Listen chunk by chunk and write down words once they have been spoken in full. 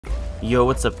Yo,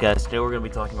 what's up guys? Today we're going to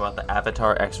be talking about the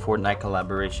Avatar x Fortnite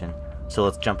collaboration, so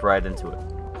let's jump right into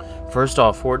it. First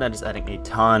off, Fortnite is adding a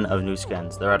ton of new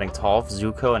skins. They're adding Toph,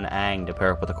 Zuko, and Aang to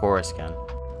pair up with a Korra skin.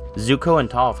 Zuko and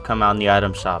Toph come out in the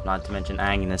item shop, not to mention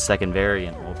Aang in his second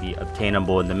variant will be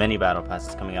obtainable in the mini battle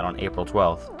passes coming out on April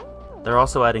 12th. They're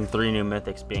also adding 3 new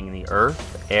mythics being the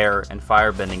Earth, Air, and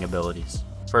Fire bending abilities.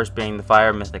 First being the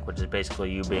Fire mythic, which is basically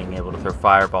you being able to throw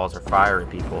fireballs or fire at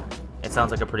people. It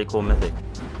sounds like a pretty cool mythic.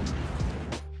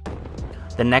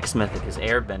 The next mythic is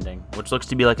Airbending, which looks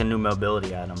to be like a new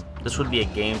mobility item. This would be a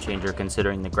game changer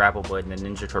considering the grapple blade and the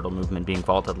Ninja Turtle movement being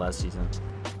vaulted last season.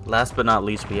 Last but not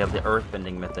least, we have the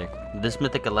Earthbending mythic. This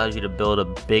mythic allows you to build a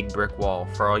big brick wall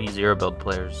for all you Zero build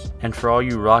players. And for all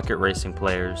you rocket racing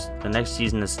players, the next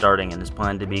season is starting and is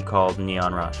planned to be called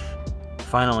Neon Rush.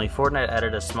 Finally, Fortnite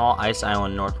added a small ice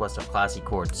island northwest of Classy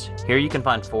Courts. Here you can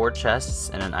find 4 chests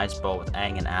and an ice ball with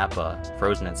Aang and Appa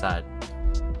frozen inside.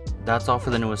 That's all for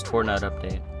the newest Fortnite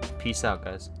update. Peace out,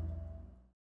 guys.